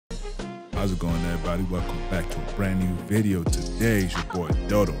How's it going, everybody? Welcome back to a brand new video. Today is your boy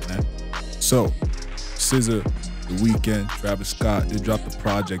Dodo, man. So, SZA, The Weeknd, Travis Scott, they dropped the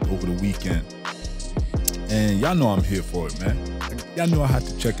project over the weekend. And y'all know I'm here for it, man. Y'all know I had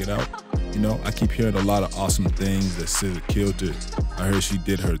to check it out. You know, I keep hearing a lot of awesome things that SZA killed it. I heard she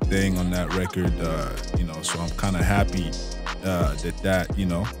did her thing on that record, you know, so I'm kind of happy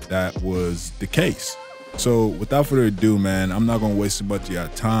that was the case. So without further ado, man, I'm not gonna waste a bunch of your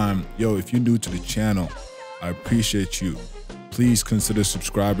time. Yo, if you're new to the channel, I appreciate you. Please consider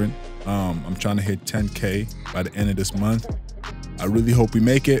subscribing. I'm trying to hit 10K by the end of this month. I really hope we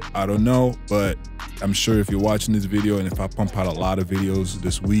make it. I don't know, but I'm sure if you're watching this video and if I pump out a lot of videos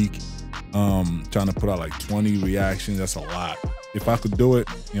this week, trying to put out like 20 reactions, that's a lot. If I could do it,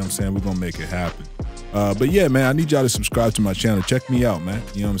 you know what I'm saying, we're gonna make it happen. But yeah, man, I need y'all to subscribe to my channel. Check me out, man.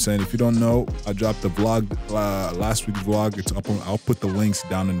 You know what I'm saying? If you don't know, I dropped the vlog, last week's vlog. It's up on, I'll put the links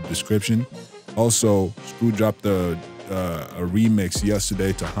down in the description. Also, Screw dropped a remix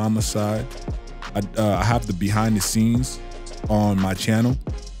yesterday to Homicide. I have the behind the scenes on my channel.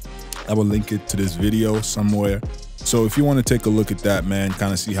 I will link it to this video somewhere. So if you want to take a look at that, man,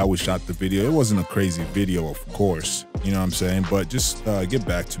 kind of see how we shot the video. It wasn't a crazy video, of course, you know what I'm saying? But just get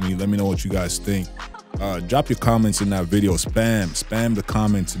back to me. Let me know what you guys think. Drop your comments in that video. Spam the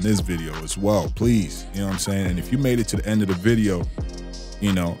comments in this video as well, please. You know what I'm saying? And if you made it to the end of the video,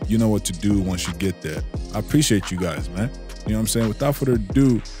 you know what to do once you get there. I appreciate you guys, man. You know what I'm saying? Without further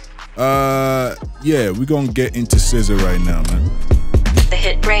ado, yeah, we're gonna get into SZA right now, man. The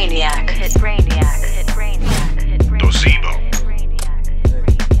hit Brainiac. The hit Brainiac. The hit Brainiac. The hit Brainiac.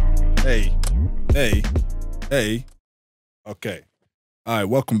 Hey. Okay. All right,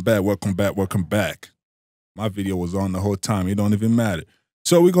 welcome back. My video was on the whole time. It don't even matter.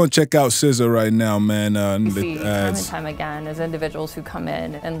 So we're gonna check out SZA right now, man. We see time and time again as individuals who come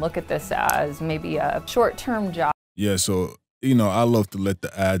in and look at this as maybe a short-term job. Yeah, so you know, I love to let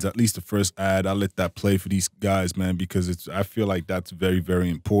the ads, at least the first ad, I let that play for these guys, man, because I feel like that's very, very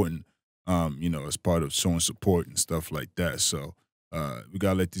important, you know, as part of showing support and stuff like that. So we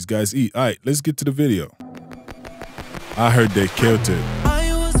gotta let these guys eat. All right, let's get to the video. I heard they killed it.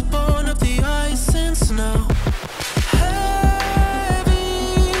 I was born of the ice and snow.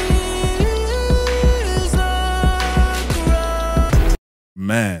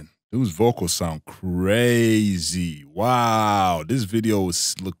 Man, those vocals sound crazy. Wow, this video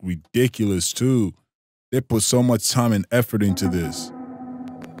look ridiculous too. They put so much time and effort into this.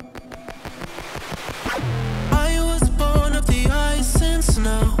 I was born of the ice and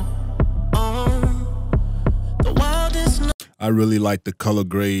snow. The wildest. I really like the color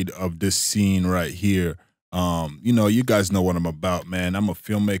grade of this scene right here. You know, you guys know what I'm about, man. I'm a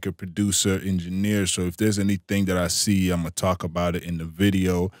filmmaker, producer, engineer. So if there's anything that I see, I'm gonna talk about it in the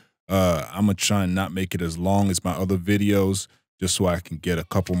video. I'm gonna try and not make it as long as my other videos, just so I can get a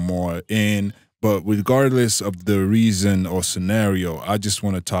couple more in. But regardless of the reason or scenario, I just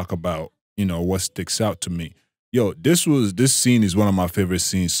want to talk about, you know, what sticks out to me. Yo, this scene is one of my favorite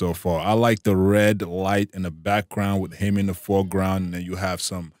scenes so far. I like the red light in the background with him in the foreground, and then you have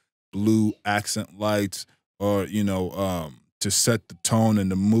some blue accent lights, or you know, to set the tone and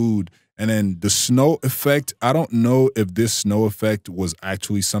the mood. And then the snow effect, I don't know if this snow effect was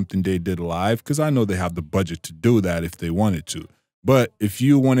actually something they did live, because I know they have the budget to do that if they wanted to. But if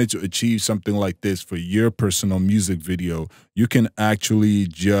you wanted to achieve something like this for your personal music video, you can actually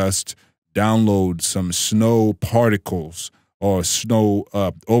just download some snow particles or snow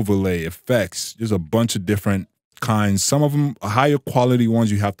overlay effects. There's a bunch of different kinds. Some of them, higher quality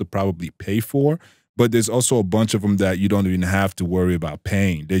ones, you have to probably pay for. But there's also a bunch of them that you don't even have to worry about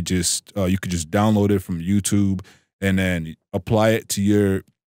paying. They just, you could just download it from YouTube and then apply it to your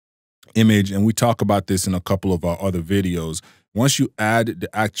image. And we talk about this in a couple of our other videos. Once you add the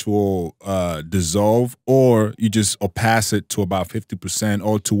actual dissolve, or you just opaque it to about 50%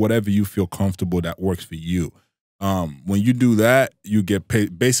 or to whatever you feel comfortable that works for you. When you do that, you get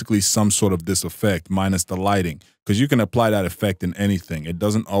basically some sort of this effect minus the lighting, because you can apply that effect in anything. It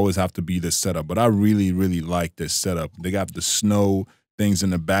doesn't always have to be this setup, but I really, really like this setup. They got the snow things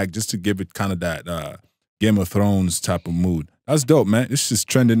in the back just to give it kind of that Game of Thrones type of mood. That's dope, man. This is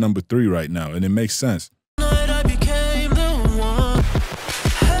trending number 3 right now, and it makes sense. You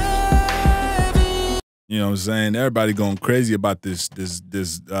know what I'm saying? Everybody going crazy about this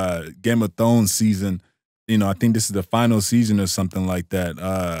Game of Thrones season. You know, I think this is the final season or something like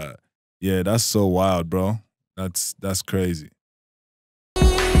that. Yeah, that's so wild, bro. That's crazy.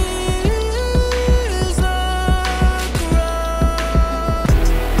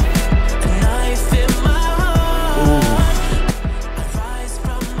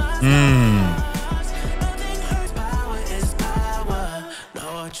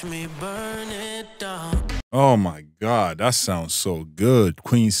 Oh my God, that sounds so good.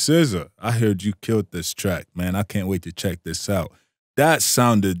 Queen SZA, I heard you killed this track, man. I can't wait to check this out. That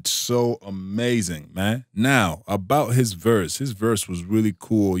sounded so amazing, man. Now, about his verse was really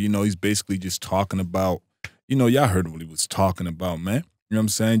cool. You know, he's basically just talking about, you know, y'all heard what he was talking about, man. You know what I'm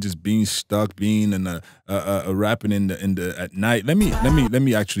saying? Just being stuck, being in a rapping in the at night. Let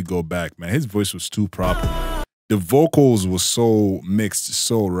me actually go back, man. His voice was too proper, man. The vocals were so mixed,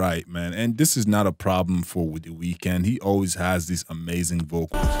 so right, man. And this is not a problem for The Weeknd. He always has these amazing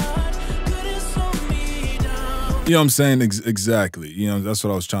vocals. You know what I'm saying? Exactly. You know, that's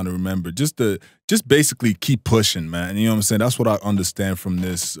what I was trying to remember. Just basically keep pushing, man. You know what I'm saying? That's what I understand from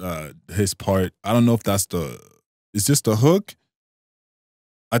this, his part. I don't know if that's is this the hook?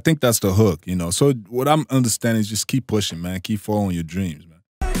 I think that's the hook, you know. So what I'm understanding is just keep pushing, man. Keep following your dreams, man.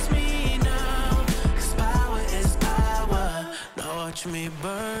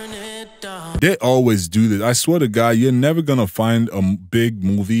 They always do this. I swear to God, you're never gonna find a big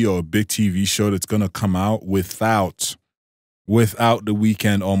movie or a big TV show that's gonna come out without The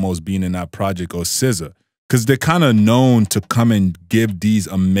Weeknd almost being in that project or SZA, because they're kind of known to come and give these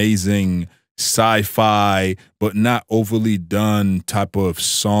amazing sci-fi but not overly done type of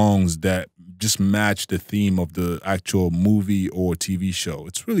songs that just match the theme of the actual movie or TV show.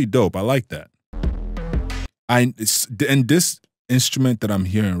 It's really dope. I like that. And this instrument that I'm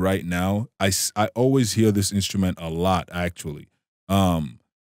hearing right now, I always hear this instrument a lot, actually. Not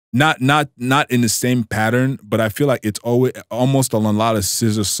in the same pattern, but I feel like it's always almost on a lot of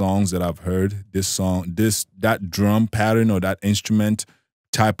SZA songs that I've heard. That drum pattern or that instrument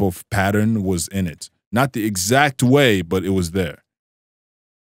type of pattern was in it. Not the exact way, but it was there.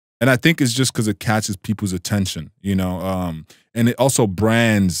 And I think it's just because it catches people's attention, you know, and it also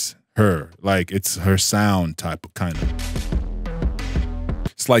brands her, like it's her sound type of kind of.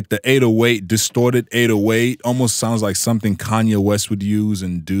 It's like the 808, distorted 808, almost sounds like something Kanye West would use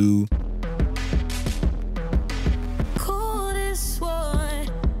and do.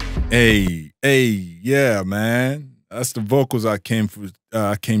 Hey, yeah, man. That's the vocals I came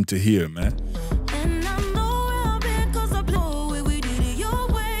to hear, man.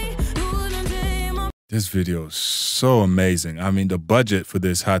 This video is so amazing. I mean, the budget for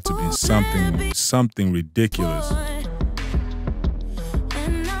this had to be something ridiculous.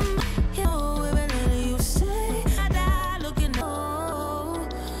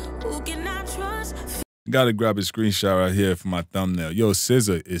 Gotta grab a screenshot right here for my thumbnail. Yo,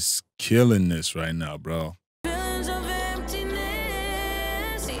 SZA is killing this right now, bro.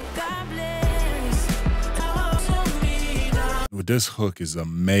 This hook is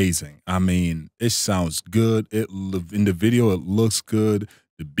amazing. I mean, it sounds good. In the video, it looks good.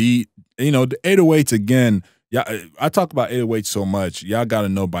 The beat, you know, the 808s again. Yeah, I talk about 808s so much. Y'all gotta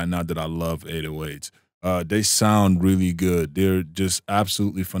know by now that I love 808s. They sound really good. They're just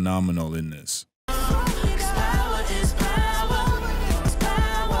absolutely phenomenal in this.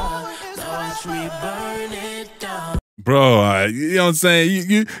 Bro, you know what I'm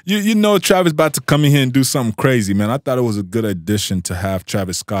saying? You know Travis about to come in here and do something crazy, man. I thought it was a good addition to have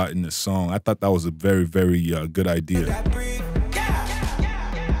Travis Scott in this song. I thought that was a very, very good idea. You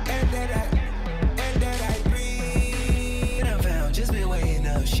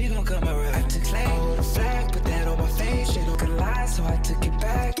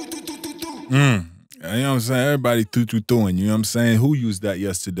know what I'm saying? Everybody through-throwing, you know what I'm saying? Who used that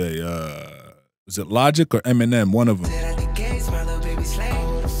yesterday? Was it Logic or Eminem? One of them.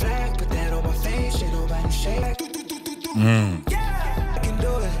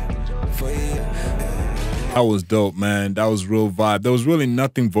 That was dope, man. That was real vibe. There was really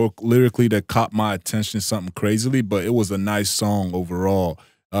nothing lyrically that caught my attention, something crazily, but it was a nice song overall.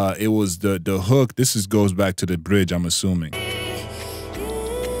 It was the hook. This goes back to the bridge, I'm assuming.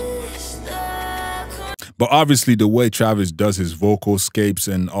 But obviously, the way Travis does his vocal scapes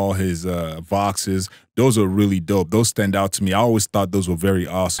and all his voxes, those are really dope. Those stand out to me. I always thought those were very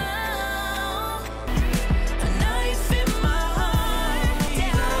awesome.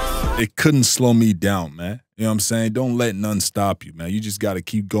 It couldn't slow me down, man. You know what I'm saying? Don't let none stop you, man. You just got to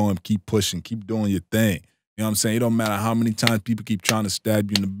keep going, keep pushing, keep doing your thing. You know what I'm saying? It don't matter how many times people keep trying to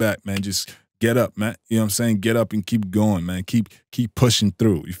stab you in the back, man. Just get up, man. You know what I'm saying? Get up and keep going, man. Keep pushing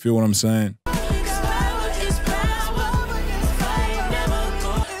through. You feel what I'm saying?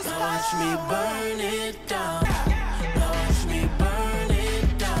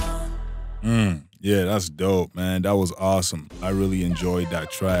 Yeah, that's dope, man. That was awesome. I really enjoyed that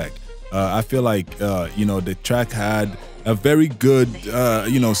track. I feel like you know, the track had a very good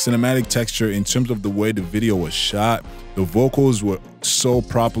you know, cinematic texture in terms of the way the video was shot. The vocals were so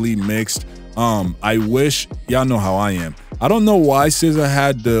properly mixed. I wish, y'all know how I am. I don't know why SZA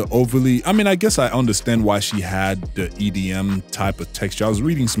had the overly, I mean, I guess I understand why she had the EDM type of texture. I was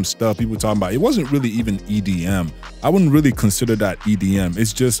reading some stuff, people talking about, it wasn't really even EDM. I wouldn't really consider that EDM.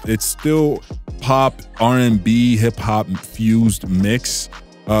 It's just, it's still pop, R&B, hip hop fused mix.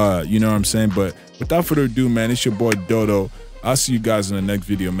 You know what I'm saying? But without further ado, man, it's your boy Dodo. I'll see you guys in the next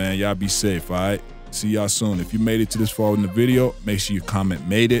video, man. Y'all be safe, all right? See y'all soon. If you made it to this far in the video, make sure you comment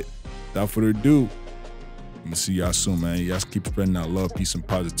made it. Without further ado, I'm gonna see y'all soon, man. Y'all keep spreading out love, peace, and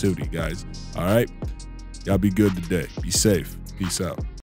positivity, guys. All right? Y'all be good today. Be safe. Peace out.